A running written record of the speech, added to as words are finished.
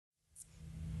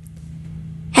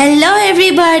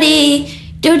everybody!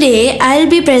 Today I'll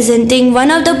be presenting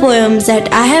one of the poems that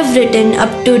I have written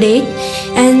up to date,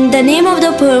 and the name of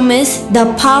the poem is The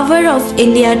Power of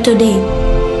India Today.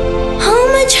 How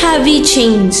much have we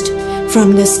changed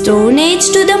from the Stone Age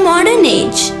to the modern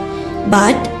age?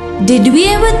 But did we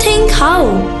ever think how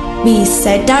we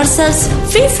set ourselves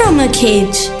free from a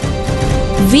cage?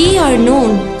 We are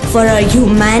known for our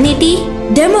humanity,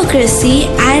 democracy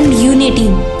and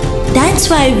unity. That's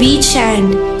why we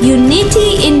chant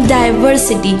unity in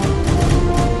diversity.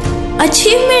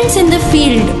 Achievements in the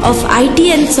field of IT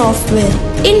and software,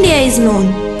 India is known.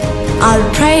 Our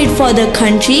pride for the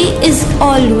country is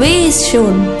always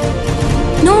shown.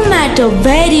 No matter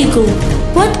where you go,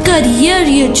 what career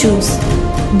you choose,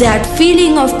 that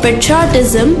feeling of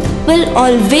patriotism will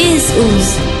always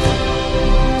ooze.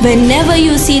 Whenever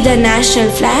you see the national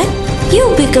flag,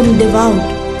 you become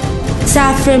devout.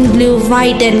 Saffron, blue,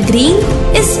 white and green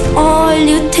is all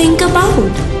you think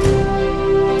about.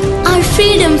 Our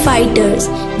freedom fighters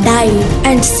died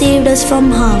and saved us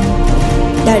from harm.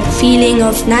 That feeling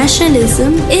of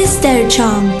nationalism is their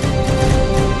charm.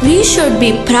 We should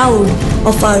be proud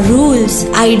of our rules,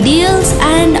 ideals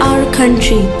and our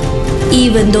country,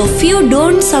 even though few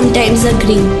don't sometimes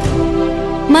agree.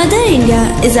 Mother India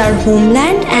is our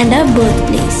homeland and our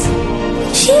birthplace.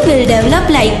 She will develop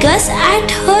like us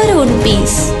at her own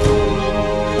pace.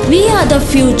 We are the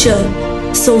future,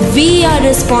 so we are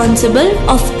responsible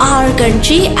of our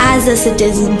country as a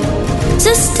citizen.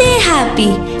 So stay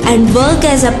happy and work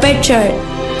as a patriot,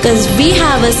 cause we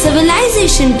have a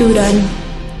civilization to run.